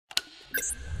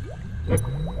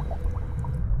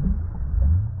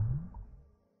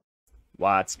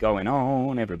What's going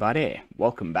on, everybody?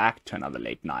 Welcome back to another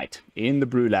late night in the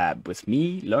BrewLab with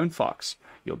me, Lone Fox,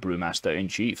 your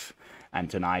Brewmaster-in-Chief. And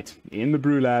tonight, in the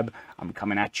BrewLab, I'm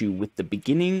coming at you with the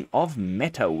beginning of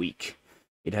Meta Week.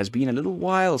 It has been a little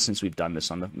while since we've done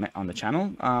this on the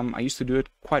channel. I used to do it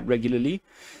quite regularly.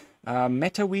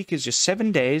 Meta Week is just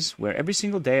 7 days, where every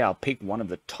single day I'll pick one of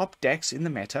the top decks in the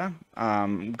meta.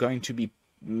 I'm going to be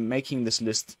making this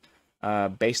list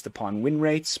based upon win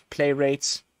rates, play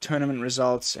rates, tournament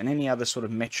results, and any other sort of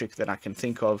metric that I can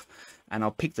think of, and I'll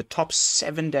pick the top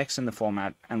 7 decks in the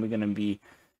format, and we're going to be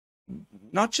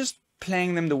not just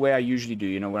playing them the way I usually do,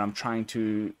 you know, where I'm trying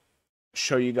to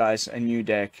show you guys a new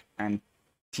deck and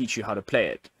teach you how to play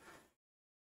it.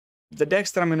 The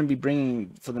decks that I'm going to be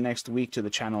bringing for the next week to the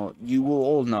channel, you will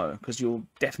all know, because you'll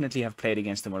definitely have played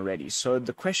against them already. So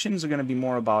the questions are going to be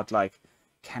more about, like,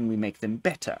 can we make them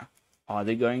better? Are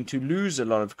they going to lose a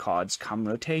lot of cards come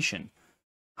rotation?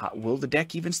 Will the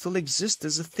deck even still exist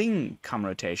as a thing come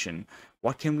rotation?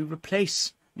 What can we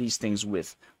replace these things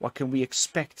with? What can we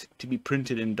expect to be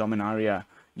printed in Dominaria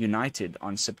United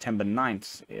on September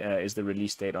 9th is the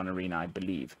release date on Arena, I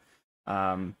believe.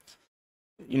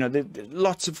 You know, there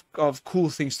lots of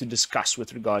cool things to discuss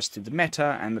with regards to the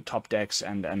meta and the top decks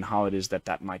and how it is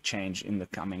that might change in the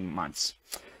coming months.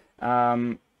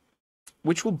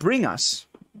 Which will bring us,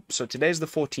 so today's the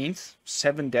 14th,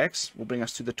 7 decks will bring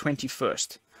us to the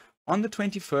 21st. On the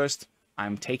 21st,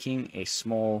 I'm taking a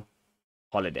small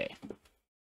holiday.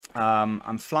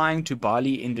 I'm flying to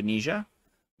Bali, Indonesia,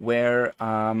 where,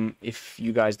 if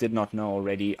you guys did not know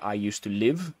already, I used to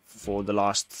live for the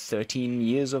last 13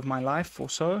 years of my life or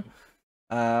so.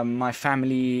 My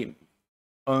family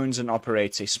owns and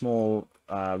operates a small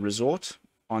resort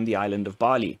on the island of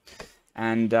Bali.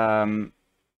 And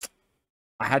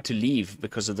I had to leave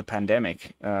because of the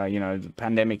pandemic. You know, the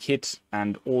pandemic hit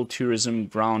and all tourism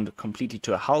ground completely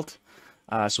to a halt.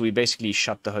 So we basically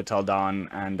shut the hotel down,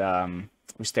 and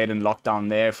we stayed in lockdown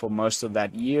there for most of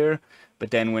that year. But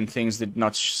then when things did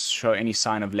not show any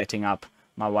sign of letting up,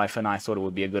 my wife and I thought it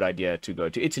would be a good idea to go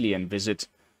to Italy and visit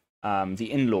the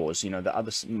in-laws, you know,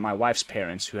 my wife's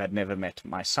parents, who had never met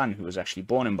my son, who was actually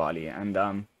born in Bali.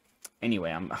 And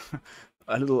anyway, I'm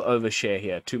a little overshare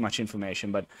here, too much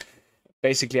information, but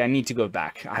basically, I need to go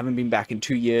back. I haven't been back in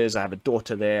 2 years. I have a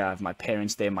daughter there. I have my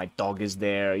parents there. My dog is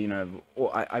there. You know,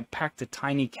 I packed a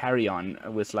tiny carry-on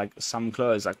with, like, some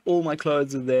clothes. Like, all my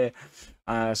clothes are there.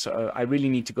 So I really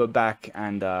need to go back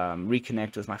and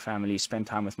reconnect with my family, spend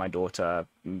time with my daughter,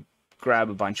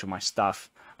 grab a bunch of my stuff.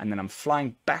 And then I'm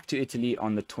flying back to Italy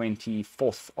on the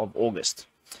 24th of August.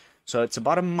 So it's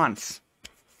about a month.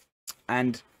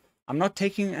 And I'm not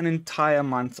taking an entire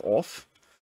month off.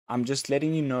 I'm just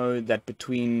letting you know that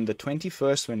between the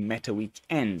 21st, when Meta Week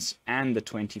ends, and the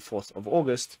 24th of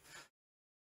August,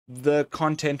 the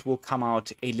content will come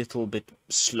out a little bit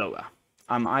slower.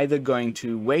 I'm either going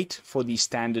to wait for the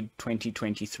standard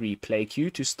 2023 play queue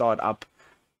to start up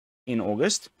in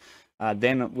August.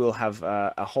 Then we'll have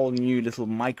a whole new little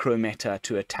micro meta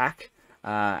to attack,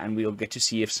 and we'll get to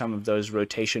see if some of those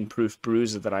rotation-proof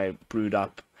brews that I brewed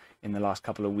up in the last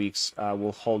couple of weeks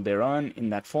will hold their own in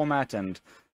that format, and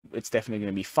it's definitely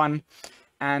going to be fun.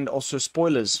 And also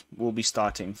spoilers will be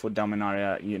starting for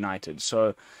Dominaria United.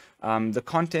 So the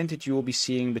content that you will be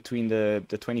seeing between the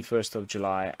 21st of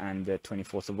July and the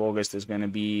 24th of August is going to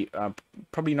be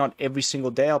probably not every single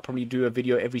day. I'll probably do a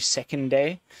video every second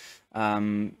day,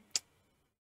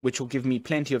 which will give me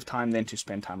plenty of time then to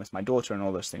spend time with my daughter and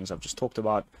all those things I've just talked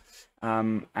about.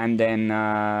 And then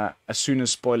as soon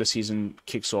as spoiler season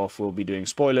kicks off, we'll be doing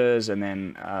spoilers, and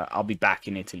then I'll be back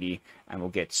in Italy, and we'll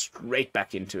get straight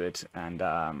back into it. And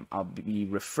I'll be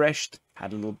refreshed,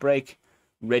 had a little break,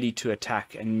 ready to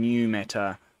attack a new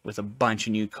meta with a bunch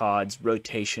of new cards,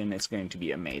 rotation. It's going to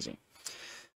be amazing.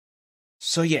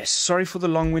 So yes, sorry for the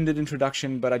long-winded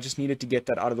introduction, but I just needed to get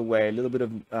that out of the way. A little bit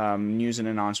of news and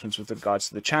announcements with regards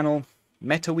to the channel.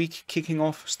 Meta Week kicking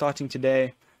off, starting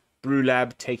today.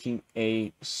 BrewLab taking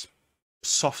a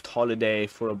soft holiday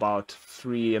for about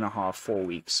 3.5, 4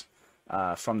 weeks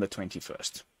from the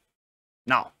 21st.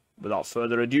 Now, without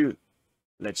further ado,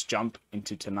 let's jump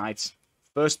into tonight's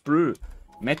first brew.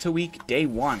 Meta Week Day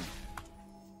 1.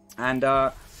 And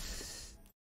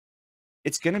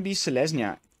it's going to be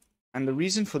Selesnya. And the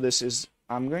reason for this is,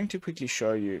 I'm going to quickly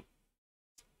show you.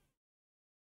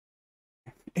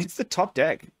 It's the top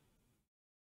deck.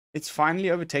 It's finally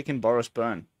overtaken Boros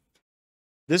Burn.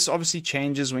 This obviously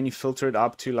changes when you filter it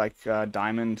up to like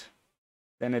Diamond.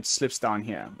 Then it slips down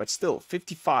here. But still,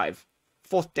 55.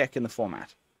 4th deck in the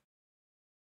format.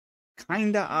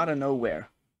 kinda out of nowhere,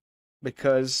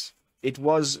 because it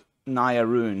was Naya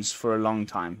Runes for a long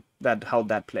time that held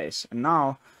that place, and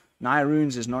now Naya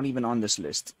Runes is not even on this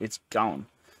list. It's gone.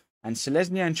 And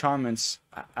Selesnya Enchantments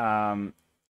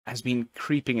has been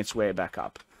creeping its way back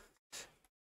up.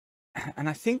 And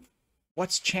I think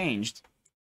what's changed,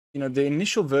 you know, the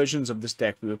initial versions of this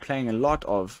deck we were playing a lot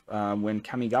of when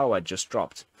Kamigawa just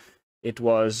dropped. It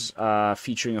was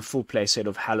featuring a full play set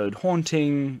of Hallowed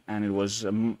Haunting, and it was,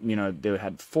 you know, they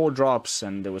had 4-drops,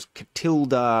 and there was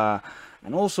Catilda,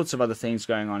 and all sorts of other things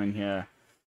going on in here,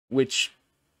 which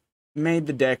made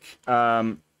the deck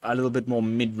a little bit more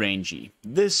mid-rangey.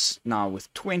 This, now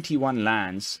with 21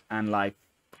 lands, and like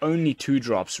only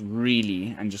 2-drops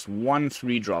really, and just 1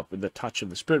 3-drop with the touch of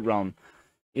the Spirit Realm,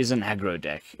 is an aggro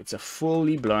deck. It's a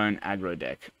fully blown aggro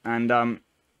deck. And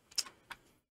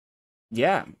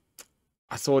yeah,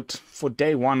 I thought for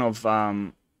day one of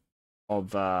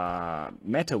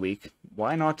Meta Week,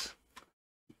 why not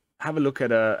have a look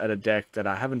at a deck that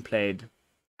I haven't played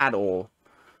at all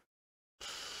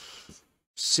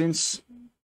since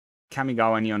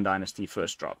Kamigawa Neon Dynasty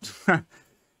first dropped.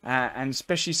 And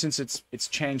especially since it's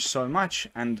changed so much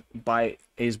and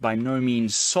is by no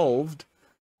means solved.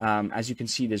 As you can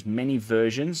see, there's many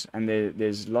versions, and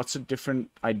there's lots of different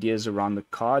ideas around the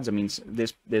cards. I mean,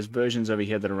 there's versions over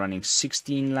here that are running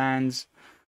 16 lands.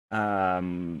 You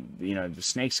know, the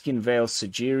Snakeskin Veil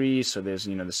Sajiri, so there's,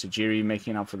 you know, the Sajiri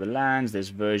making up for the lands. There's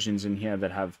versions in here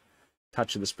that have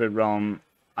Touch of the Spirit Realm.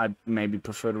 I'd maybe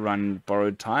prefer to run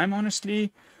Borrowed Time,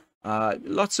 honestly.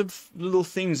 Lots of little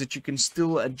things that you can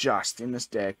still adjust in this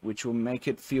deck, which will make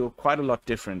it feel quite a lot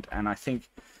different. And I think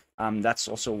that's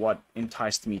also what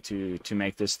enticed me to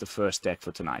make this the first deck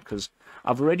for tonight, because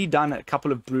I've already done a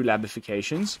couple of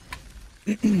Brewlabifications.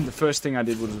 The first thing I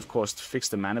did was, of course, to fix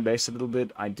the mana base a little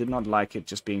bit. I did not like it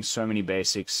just being so many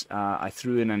basics. I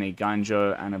threw in an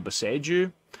Eiganjo and a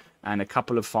Boseiju, and a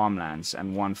couple of farmlands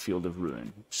and 1 Field of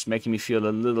Ruin, just making me feel a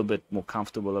little bit more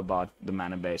comfortable about the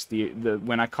mana base.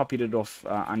 When I copied it off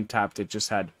Untapped, it just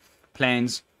had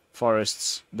plains,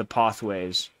 forests, the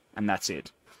pathways, and that's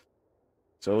it.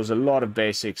 So it was a lot of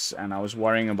basics, and I was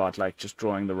worrying about like just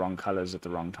drawing the wrong colors at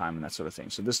the wrong time and that sort of thing.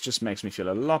 So this just makes me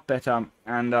feel a lot better.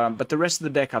 And but the rest of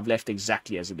the deck I've left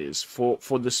exactly as it is for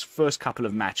this first couple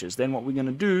of matches. Then what we're going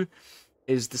to do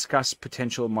is discuss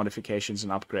potential modifications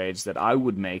and upgrades that I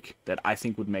would make, that I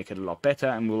think would make it a lot better,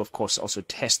 and we'll of course also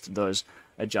test those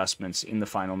adjustments in the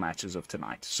final matches of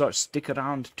tonight. So stick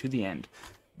around to the end.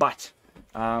 But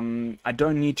I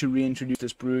don't need to reintroduce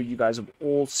this brew. You guys have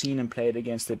all seen and played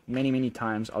against it many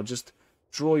times. I'll just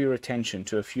draw your attention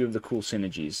to a few of the cool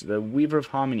synergies. The Weaver of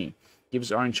Harmony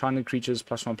gives our enchanted creatures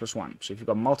 +1/+1. So if you've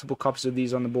got multiple copies of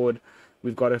these on the board,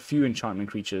 we've got a few enchantment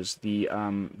creatures, the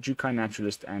Jukai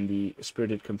Naturalist and the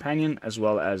Spirited Companion, as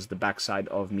well as the backside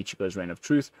of Michiko's Reign of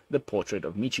Truth, the Portrait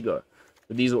of Michiko.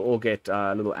 But these will all get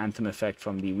a little anthem effect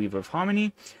from the Weaver of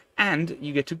Harmony, and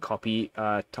you get to copy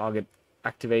target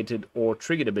activated or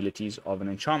triggered abilities of an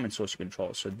enchantment source you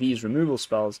control. So these removal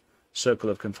spells,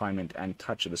 Circle of Confinement and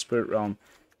Touch of the Spirit Realm,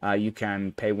 you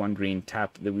can pay 1 green,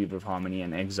 tap the Weaver of Harmony,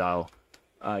 and exile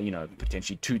you know,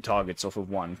 potentially 2 targets off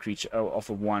of 1 creature, off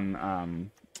of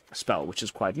 1 spell, which is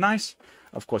quite nice.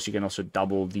 Of course, you can also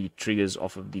double the triggers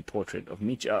off of the Portrait of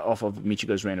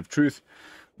Michiko's Reign of Truth,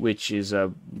 which is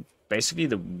basically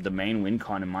the main win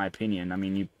con in my opinion. I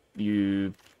mean,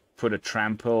 you put a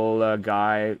trample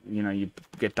guy, you know, you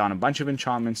get down a bunch of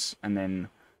enchantments, and then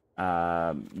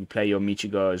you play your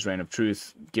Michiko's Reign of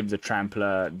Truth, give the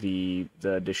trampler the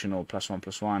additional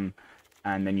 +1/+1.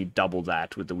 And then you double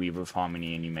that with the Weaver of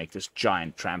Harmony, and you make this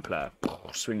giant trampler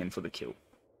swinging for the kill.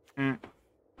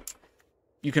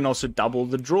 You can also double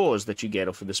the draws that you get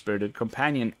off of the Spirited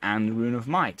Companion and the Rune of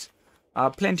Might.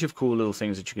 Plenty of cool little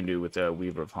things that you can do with the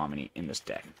Weaver of Harmony in this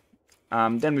deck.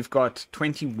 Then we've got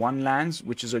 21 lands,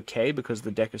 which is okay because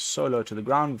the deck is so low to the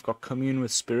ground. We've got Commune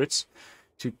with Spirits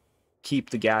to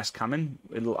keep the gas coming.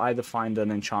 It'll either find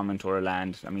an enchantment or a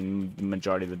land. I mean, the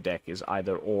majority of the deck is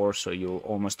either or, so you'll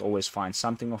almost always find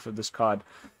something off of this card,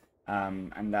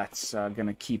 and that's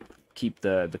gonna keep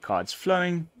the cards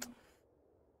flowing.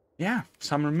 Yeah,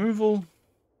 some removal,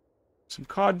 some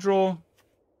card draw,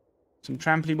 some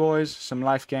tramply boys, some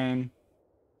life gain.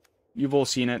 You've all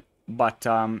seen it, but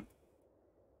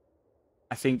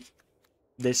I think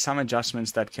there's some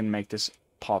adjustments that can make this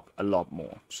pop a lot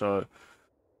more. So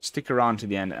stick around to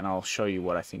the end and I'll show you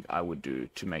what I think I would do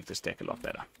to make this deck a lot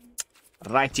better.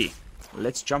 Righty,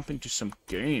 let's jump into some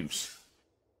games.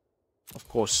 Of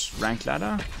course, rank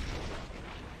ladder.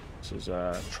 This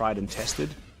is tried and tested.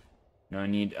 No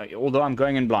need, although I'm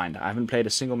going in blind. I haven't played a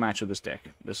single match of this deck.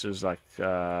 This is like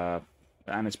a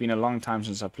and it's been a long time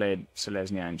since I played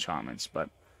Selesnya Enchantments, but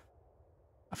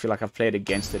I feel like I've played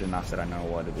against it enough that I know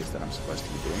what it is that I'm supposed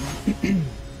to be doing.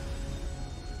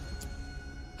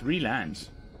 3 lands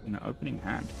in the opening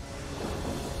hand.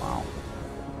 Wow.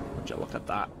 Would you look at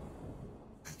that?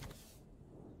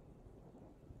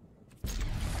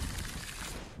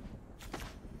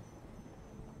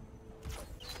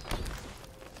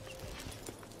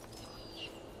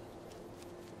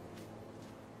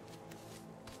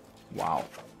 Wow,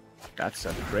 that's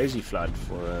a crazy flood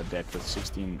for a deck with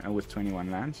with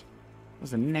 21 lands.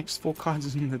 What's the next 4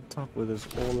 cards in the top with us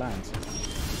all lands?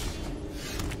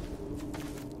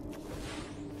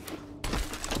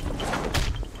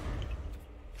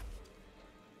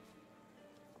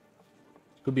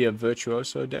 Could be a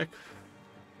virtuoso deck.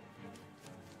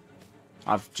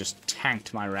 I've just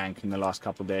tanked my rank in the last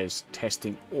couple of days,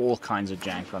 testing all kinds of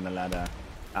jank on the ladder.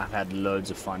 I've had loads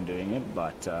of fun doing it,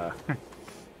 but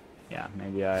yeah,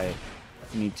 maybe I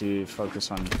need to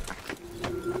focus on...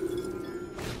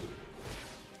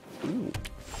 Ooh,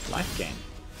 life gain.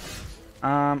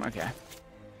 Okay.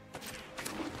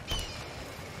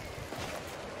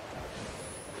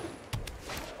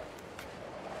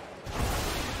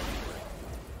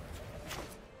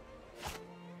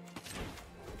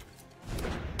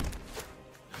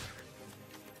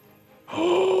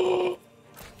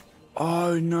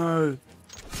 Oh no!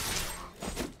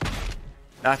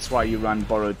 That's why you run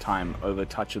Borrowed Time over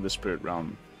Touch of the Spirit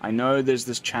Realm. I know there's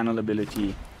this channel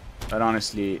ability, but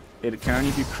honestly, it can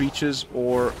only be creatures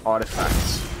or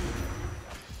artifacts.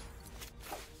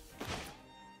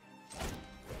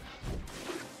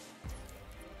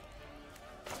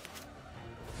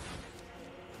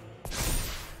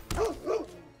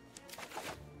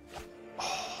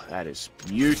 Oh, that is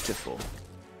beautiful.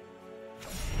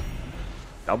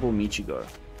 Double Michiko.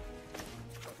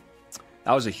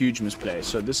 That was a huge misplay.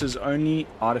 So this is only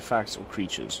artifacts or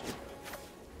creatures.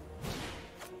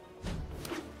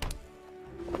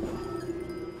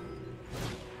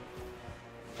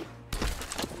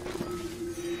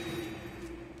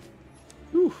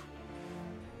 Whew.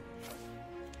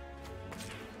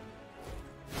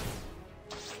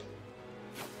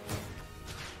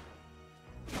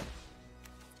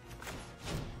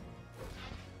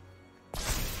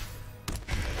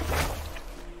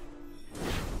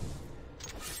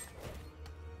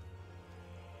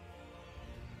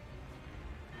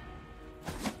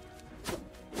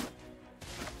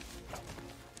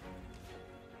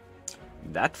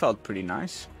 That felt pretty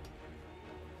nice.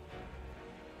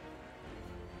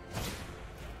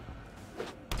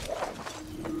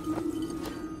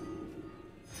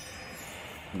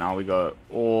 Now we go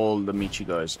all the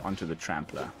Michigos onto the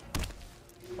Trampler.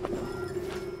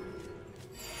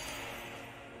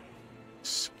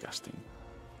 Disgusting.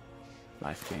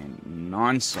 Life gain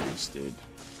nonsense, dude.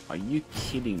 Are you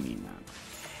kidding me, man?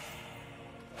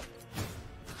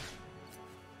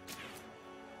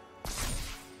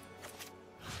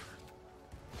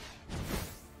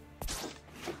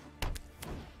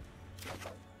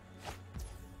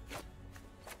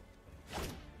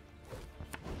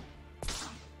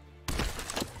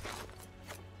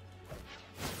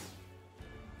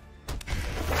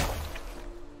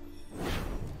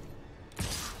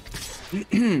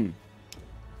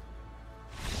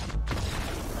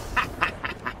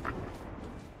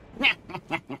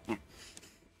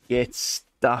 Get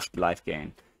stuffed, life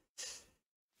gain.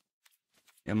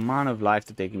 The amount of life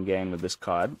that they can gain with this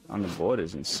card on the board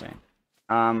is insane.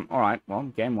 Alright, well,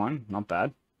 game 1, not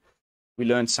bad. We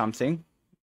learned something.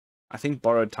 I think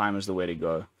Borrowed Time is the way to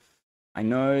go. I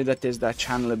know that there's that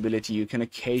channel ability. You can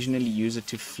occasionally use it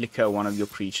to flicker one of your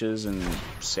creatures and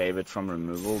save it from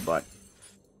removal, but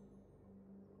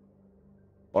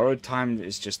Borrowed Time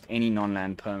is just any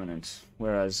non-land permanent,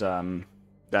 whereas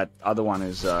that other one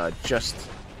is just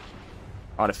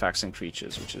artifacts and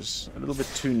creatures, which is a little bit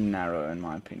too narrow in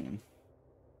my opinion.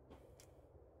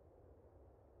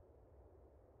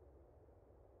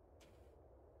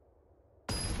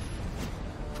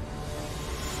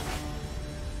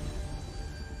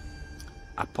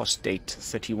 Apostate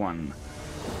 31.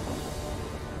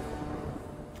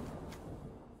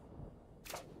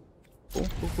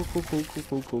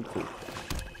 Cool.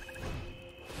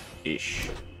 Ish.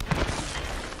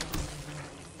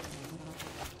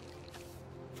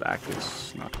 Back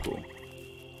is not cool.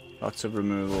 Lots of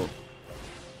removal.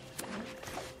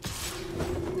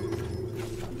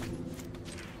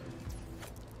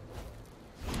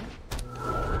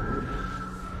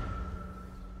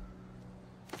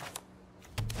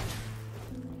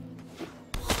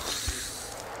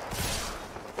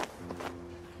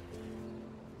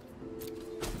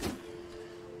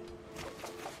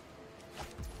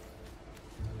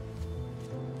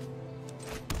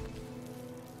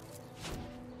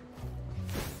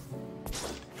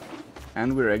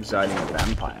 And we're exiling a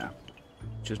vampire,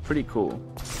 which is pretty cool.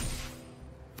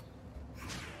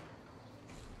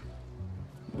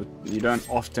 You don't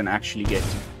often actually get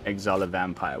to exile a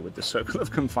vampire with the Circle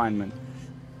of Confinement.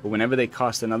 But whenever they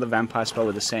cast another vampire spell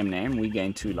with the same name, we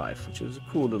gain 2 life, which is a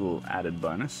cool little added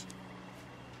bonus.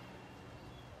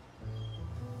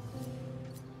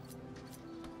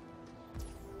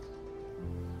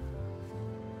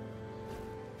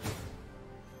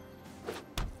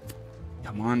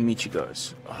 Come on,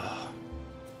 Michikos. Oh.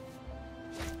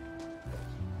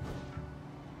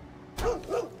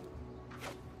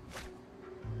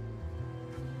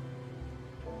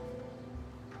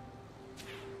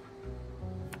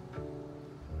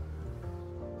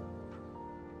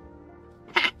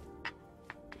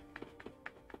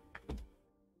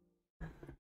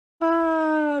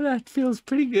 That feels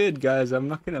pretty good, guys. I'm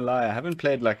not gonna lie. I haven't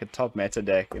played like a top meta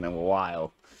deck in a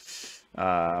while.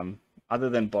 Other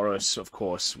than Boros, of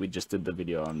course, we just did the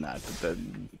video on that. But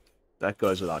that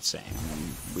goes without saying. I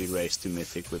mean, we race to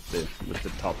Mythic with the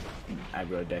top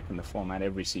aggro deck in the format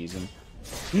every season.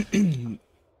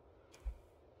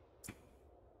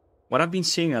 What I've been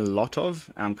seeing a lot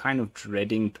of, and I'm kind of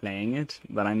dreading playing it,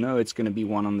 but I know it's going to be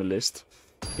one on the list,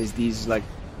 is these like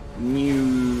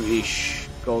new-ish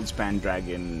Goldspan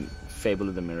Dragon Fable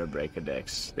of the Mirror Breaker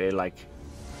decks. They're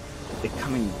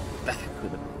coming back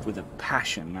with a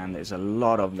passion, man. There's a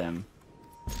lot of them.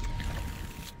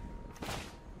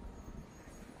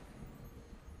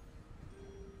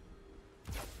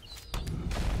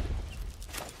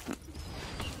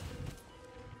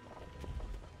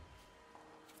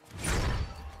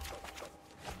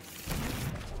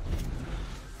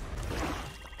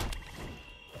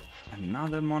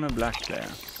 Another mono black player.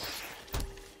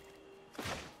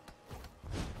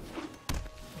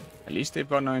 At least they've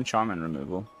got no enchantment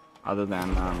removal, other than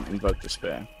Invoke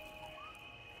Despair.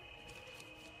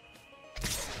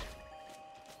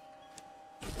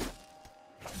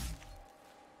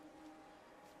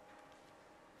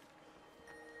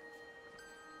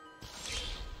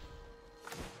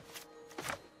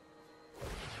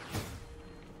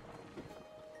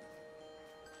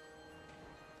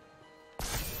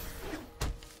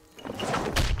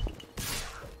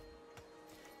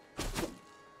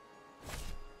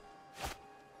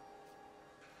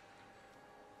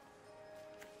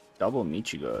 Double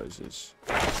Michigos is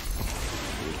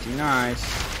pretty nice.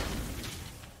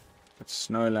 But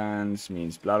Snowlands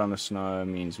means blood on the snow,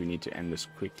 means we need to end this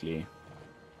quickly.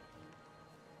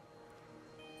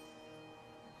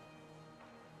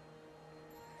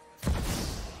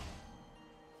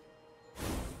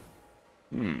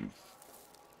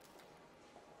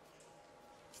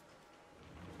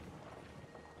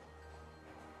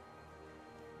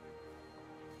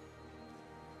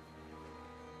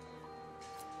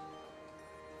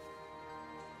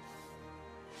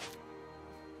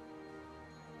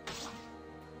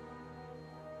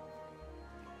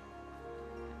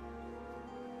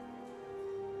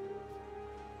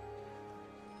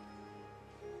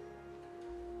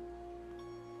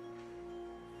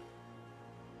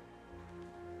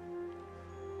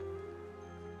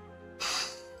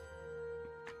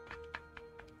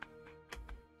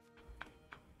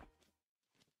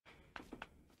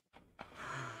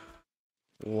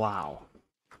 Wow.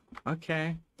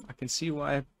 Okay, I can see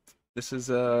why this is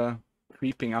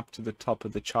creeping up to the top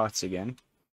of the charts again.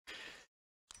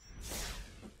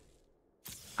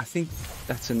 I think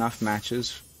that's enough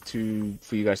matches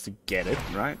for you guys to get it,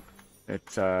 right?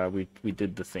 That we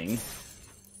did the thing.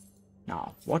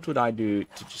 Now, what would I do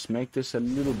to just make this a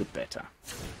little bit better?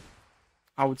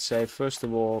 I would say, first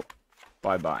of all,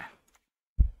 bye-bye.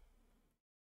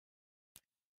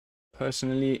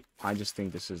 Personally, I just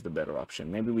think this is the better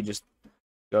option. Maybe we just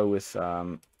go with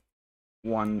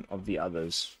one of the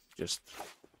others.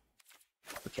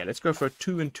 Okay, let's go for a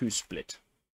 2-and-2 split.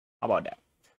 How about that?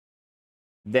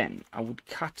 Then I would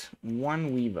cut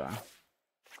one Weaver,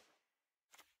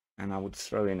 and I would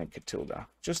throw in a Catilda.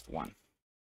 Just one.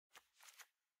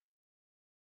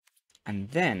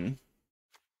 And then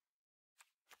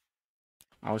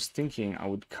I was thinking I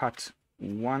would cut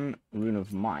one Rune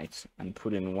of Might and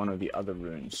put in one of the other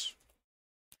runes.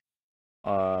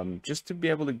 Just to be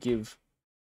able to give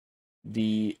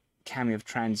the Kami of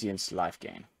Transience life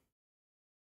gain.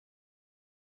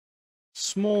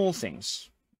 Small things.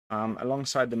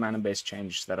 Alongside the mana-based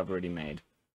changes that I've already made.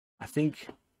 I think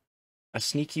a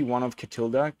sneaky one of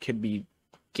Catilda could be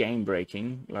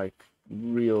game-breaking,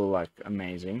 real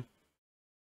amazing.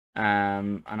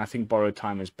 And I think Borrowed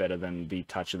Time is better than the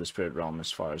Touch of the Spirit Realm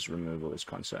as far as removal is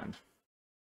concerned.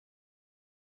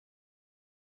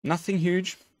 Nothing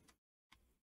huge.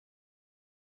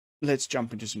 Let's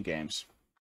jump into some games.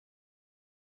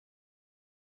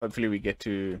 hopefully we get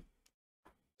to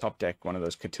top deck one of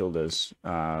those Catildas.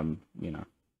 You know,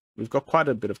 we've got quite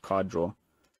a bit of card draw.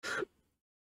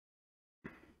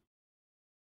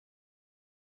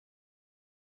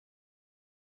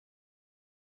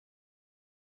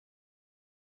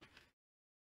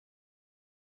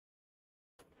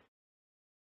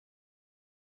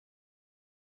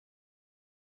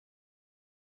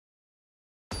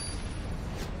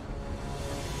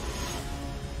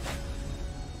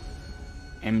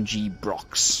 MG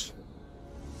Brox.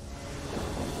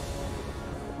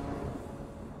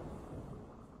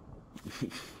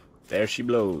 There she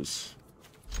blows.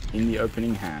 In the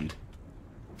opening hand.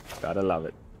 Gotta love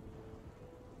it.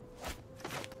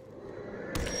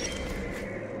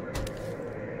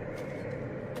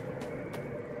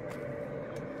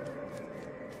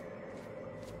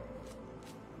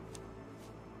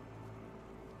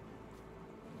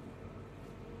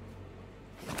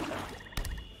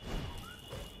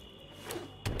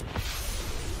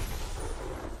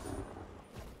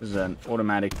 This is an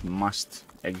automatic must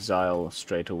exile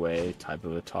straight away type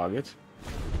of a target.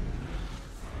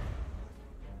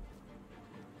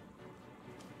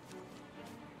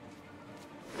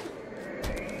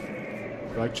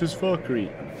 Righteous Valkyrie.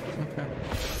 Okay.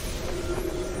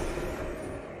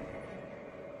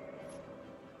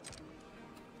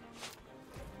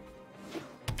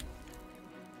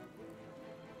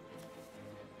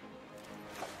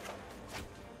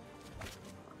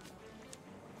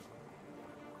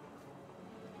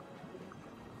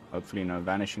 Hopefully no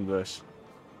Vanishing Verse.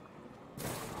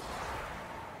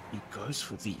 He goes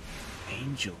for the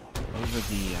Angel over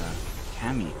the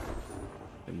Kami.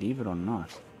 Believe it or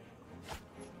not.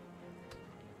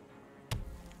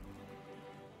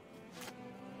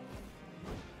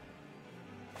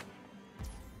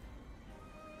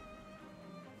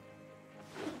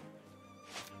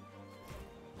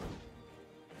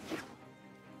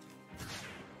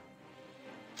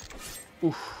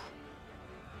 Oof.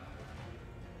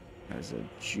 That's a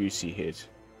juicy hit.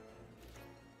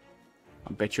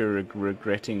 I bet you're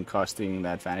regretting casting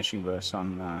that Vanishing Verse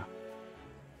on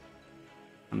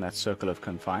that Circle of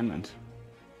Confinement.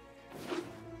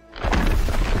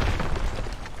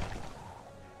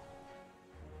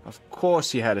 Of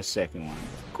course he had a second one.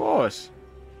 Of course.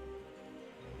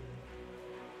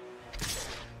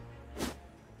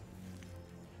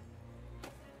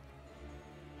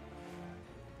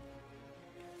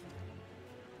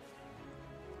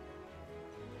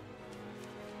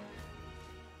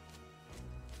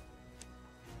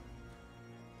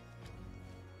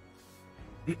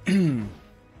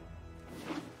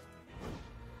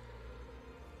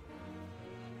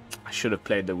 I should have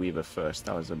played the Weaver first.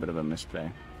 That was a bit of a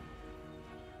misplay.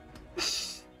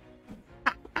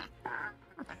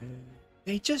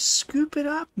 They just scoop it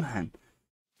up, man.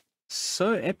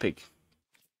 So epic.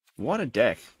 What a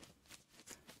deck.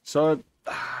 So,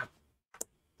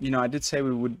 you know, I did say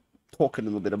we would talk a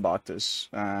little bit about this.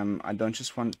 I don't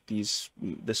just want this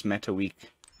meta week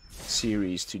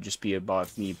series to just be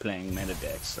about me playing meta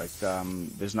decks. Like,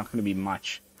 there's not going to be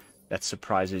much that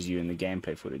surprises you in the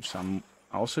gameplay footage. So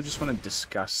I also just want to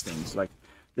discuss things. Like,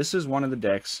 this is one of the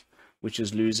decks which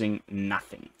is losing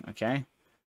nothing, okay?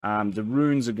 The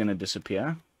runes are going to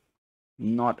disappear.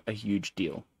 Not a huge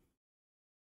deal.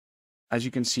 As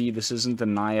you can see, this isn't the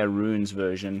Naya runes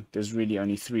version. There's really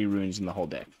only 3 runes in the whole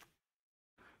deck.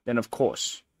 Then, of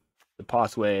course, the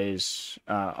pathways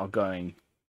are going.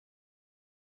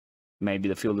 Maybe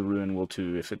the Field of Ruin will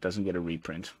too if it doesn't get a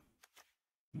reprint.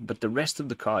 But the rest of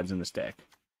the cards in this deck,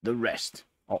 the rest,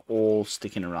 are all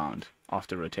sticking around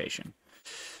after rotation.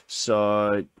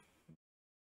 So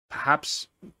perhaps,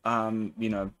 you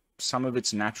know, some of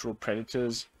its natural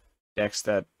predators, decks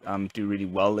that do really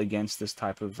well against this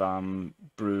type of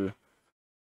brew,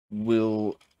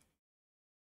 will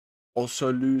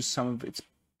also lose some of its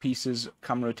pieces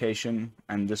come rotation,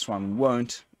 and this one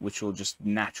won't, which will just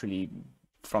naturally,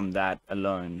 from that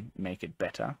alone, make it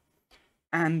better.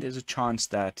 And there's a chance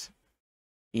that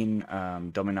in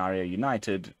Dominaria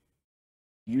United,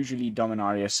 usually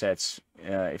Dominaria sets,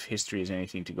 if history is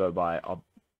anything to go by, are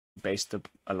based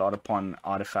a lot upon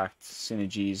artifact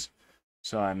synergies.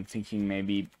 So I'm thinking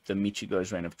maybe the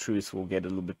Michiko's Reign of Truth will get a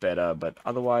little bit better, but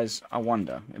otherwise, I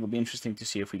wonder. It'll be interesting to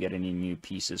see if we get any new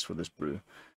pieces for this brew.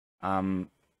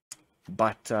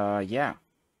 Yeah,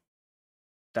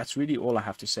 that's really all I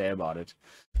have to say about it.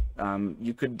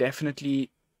 You could definitely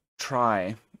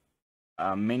try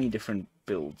many different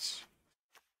builds.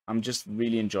 I'm just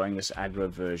really enjoying this aggro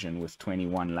version with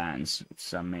 21 lands.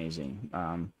 It's amazing.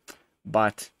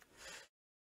 But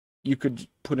you could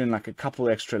put in like a couple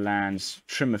extra lands,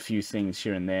 trim a few things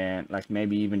here and there, like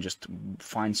maybe even just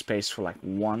find space for like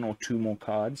 1 or 2 more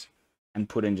cards and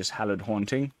put in just Hallowed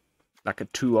Haunting, like a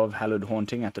 2 of Hallowed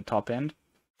Haunting at the top end.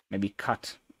 Maybe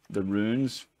cut the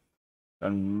runes,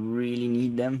 don't really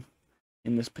need them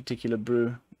in this particular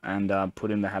brew, and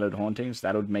put in the Hallowed Hauntings.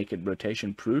 That would make it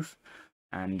rotation proof,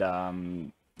 and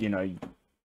you know,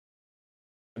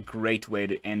 a great way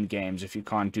to end games. If you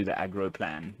can't do the aggro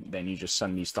plan, then you just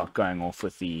suddenly start going off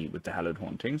with the Hallowed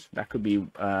Hauntings. That could be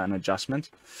an adjustment.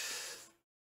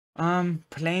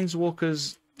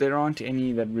 Planeswalkers, there aren't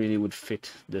any that really would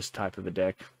fit this type of a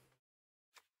deck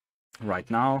right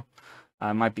now.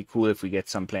 It might be cool if we get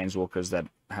some Planeswalkers that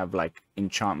have like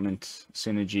enchantment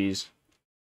synergies.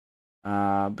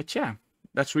 But yeah,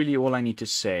 that's really all I need to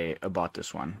say about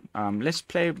this one. Let's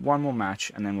play one more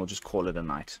match and then we'll just call it a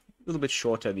night. A little bit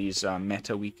shorter, these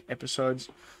meta week episodes.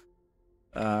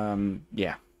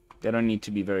 Yeah, they don't need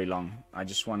to be very long. I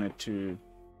just wanted to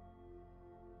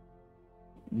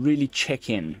really check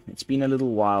in. It's been a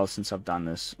little while since I've done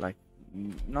this. Like,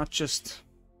 not just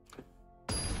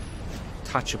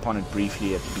touch upon it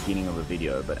briefly at the beginning of a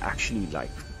video, but actually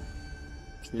like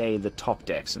play the top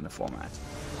decks in the format.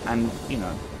 And, you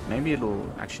know, maybe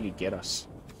it'll actually get us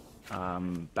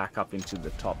back up into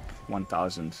the top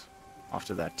 1,000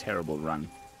 after that terrible run.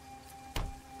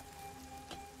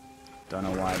 Don't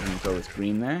know why I didn't go with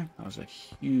green there. That was a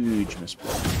huge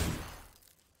misplay.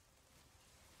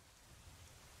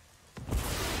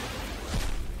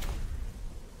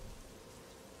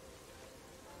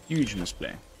 Huge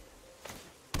misplay.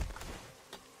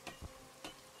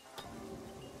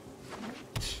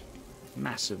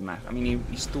 Massive. I mean,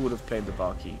 he still would have played the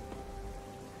Valky.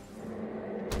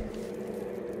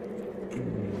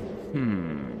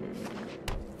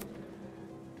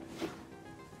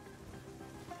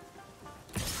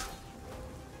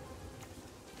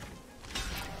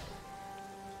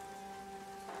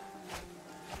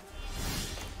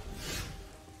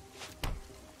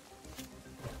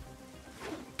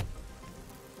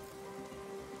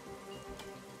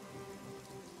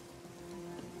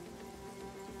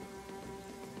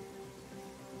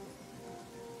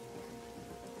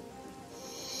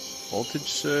 Voltage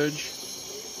Surge,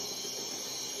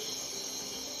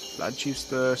 Bloodchief's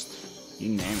Thirst, you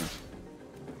name it.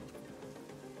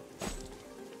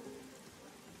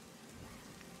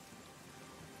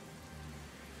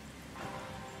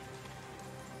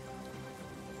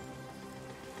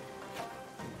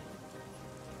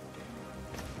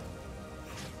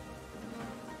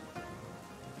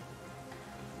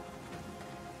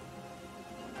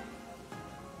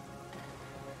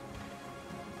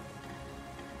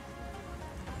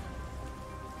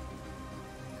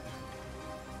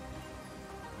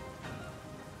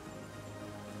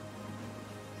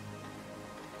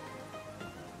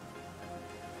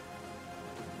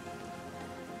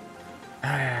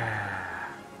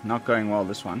 Not going well,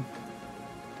 this one.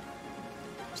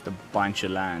 Just a bunch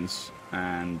of lands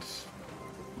and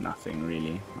nothing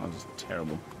really. That was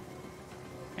terrible.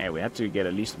 Hey, we had to get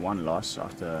at least one loss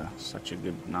after such a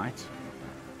good night.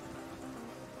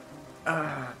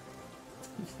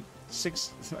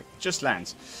 6, like, just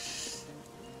lands.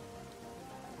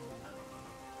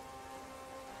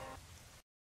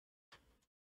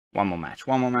 One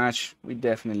more match. We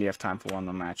definitely have time for one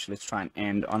more match. Let's try and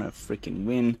end on a freaking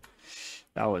win.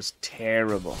 That was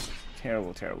terrible.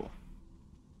 Terrible.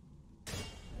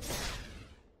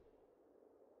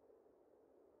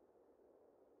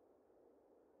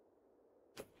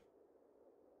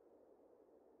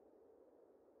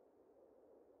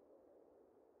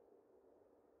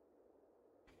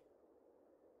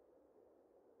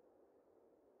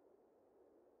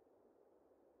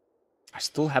 I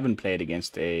still haven't played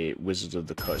against a Wizards of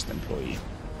the Coast employee.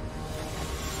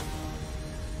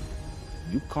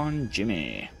 Yukon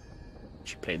Jimmy.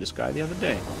 She played this guy the other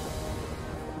day.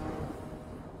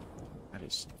 That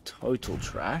is total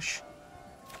trash.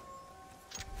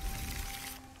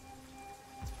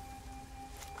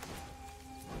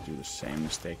 Do the same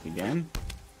mistake again.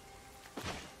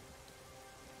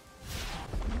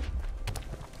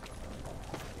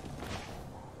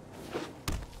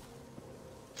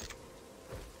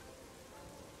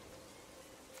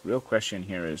 Real question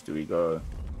here is, do we go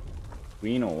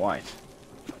green or white?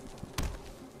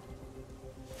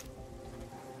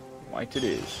 White it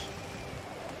is.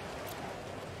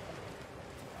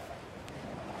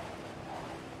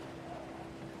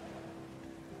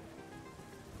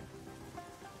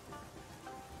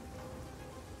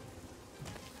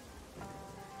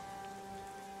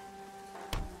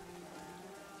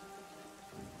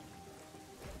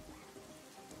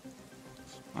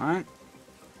 Alright.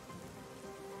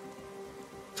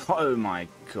 Oh my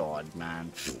god,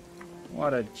 man.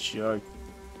 What a joke.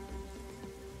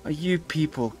 Are you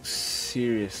people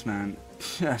serious, man?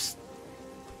 Just...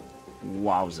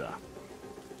 wowza.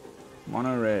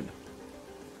 Mono red.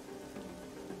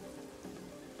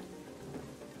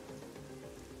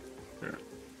 Sure.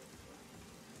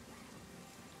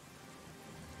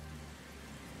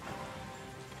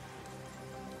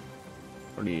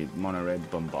 Probably mono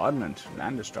red bombardment,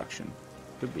 land destruction.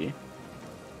 Could be.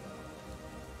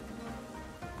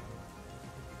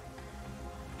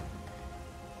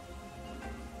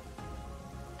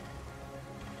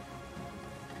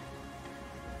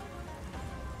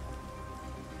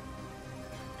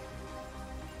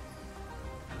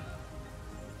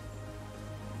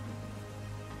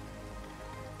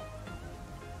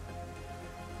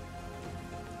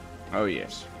 Oh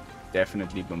yes,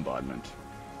 definitely bombardment.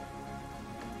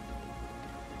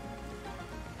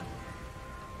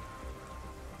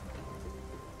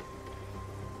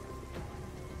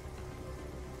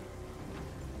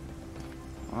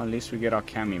 Well, at least we get our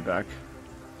Kami back.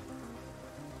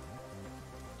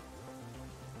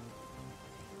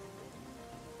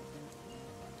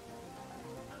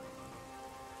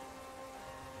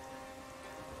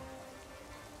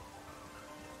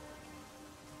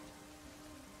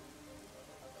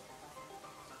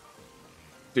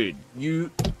 Dude,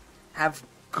 you have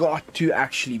got to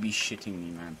actually be shitting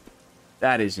me, man.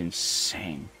 That is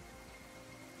insane.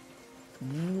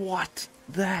 What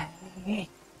the heck?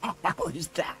 How is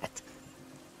that?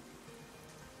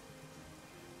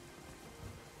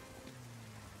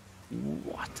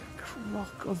 What a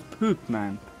crock of poop,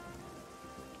 man.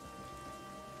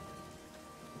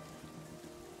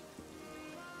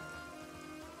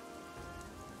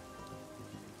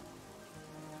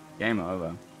 Game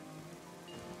over.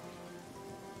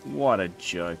 What a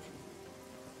joke.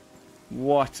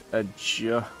 What a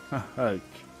joke.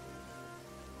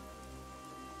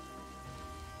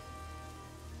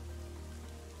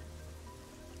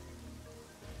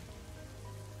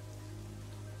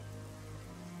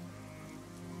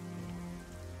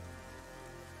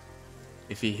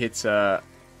 If he hits a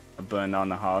burn down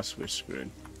the house, we're screwed.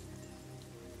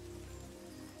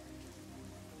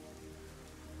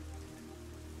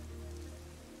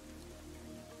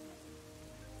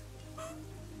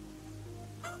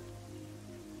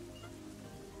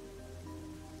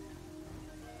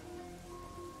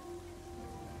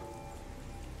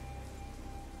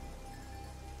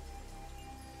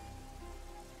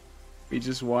 We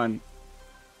just won.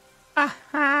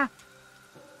 Aha!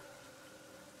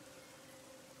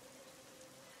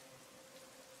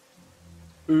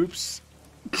 Oops.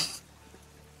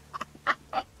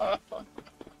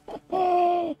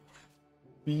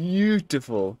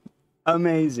 Beautiful.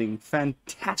 Amazing.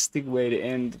 Fantastic way to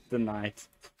end the night.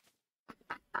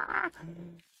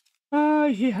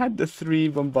 He had the 3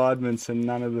 bombardments and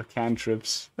none of the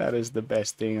cantrips. That is the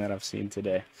best thing that I've seen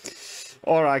today.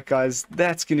 Alright guys,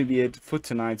 that's going to be it for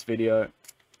tonight's video.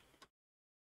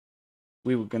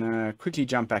 We were going to quickly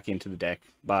jump back into the deck,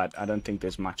 but I don't think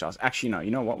there's much else. Actually, no,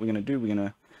 you know what we're going to do? We're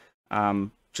going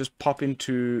to just pop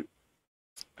into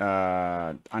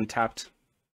Untapped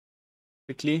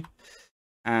quickly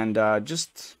and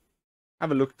just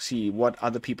have a look, see what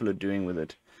other people are doing with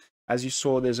it. As you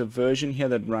saw, there's a version here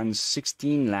that runs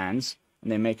 16 lands,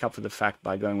 and they make up for the fact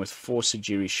by going with 4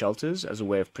 Sejiri shelters as a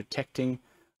way of protecting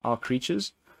our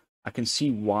creatures. I can see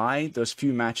why those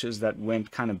few matches that went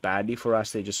kind of badly for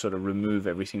us, they just sort of remove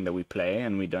everything that we play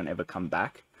and we don't ever come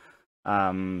back.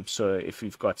 So if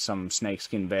you've got some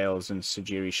snakeskin veils and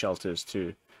Sejiri shelters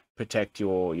to protect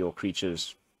your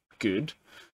creatures, good.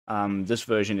 This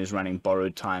version is running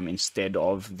Borrowed Time instead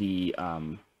of the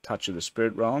Touch of the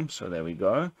Spirit Realm, so there we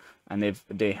go. And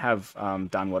they have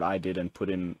done what I did and put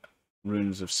in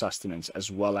Runes of Sustenance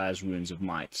as well as Runes of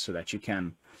Might, so that you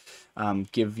can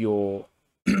give your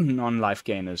non-life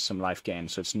gainers some life gain.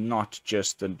 So it's not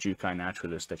just the Jukai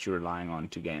Naturalist that you're relying on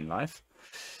to gain life.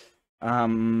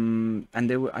 And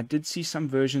I did see some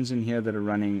versions in here that are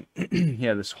running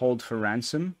here, this Hold for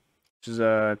Ransom, which is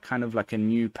a kind of like a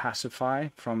new pacify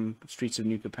from Streets of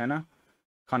New Capenna.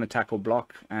 Can't attack or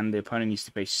block, and the opponent needs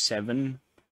to pay 7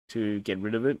 to get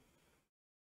rid of it.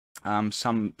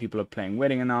 Some people are playing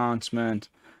Wedding Announcement.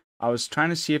 I was trying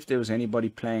to see if there was anybody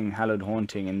playing Hallowed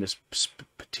Haunting in this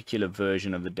particular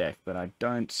version of the deck, but I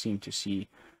don't seem to see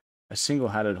a single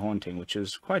Hallowed Haunting, which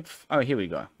is quite... Oh, here we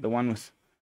go. The one with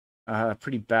a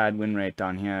pretty bad win rate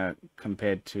down here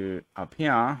compared to up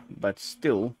here, but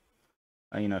still,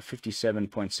 you know,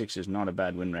 57.6 is not a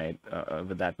bad win rate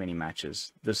over that many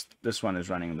matches. This one is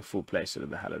running the full playset of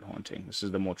the Hallowed Haunting. This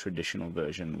is the more traditional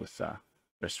version with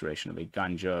Restoration of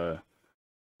Eiganjo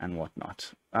and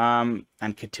whatnot, and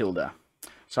Catilda.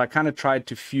 So I kind of tried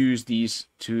to fuse these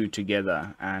two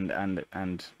together, and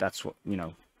that's what, you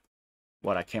know,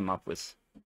 what I came up with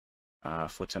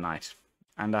for tonight.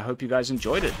 And I hope you guys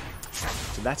enjoyed it.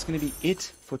 So that's going to be it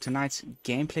for tonight's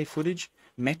gameplay footage.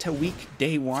 Meta Week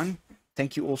Day 1.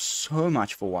 Thank you all so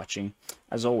much for watching.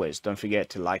 As always, don't forget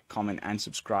to like, comment, and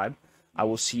subscribe. I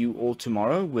will see you all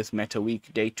tomorrow with Meta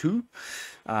Week Day 2.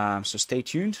 So stay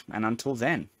tuned, and until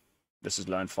then, this is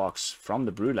Lone Fox from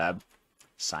the BrewLab,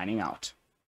 signing out.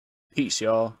 Peace,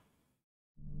 y'all.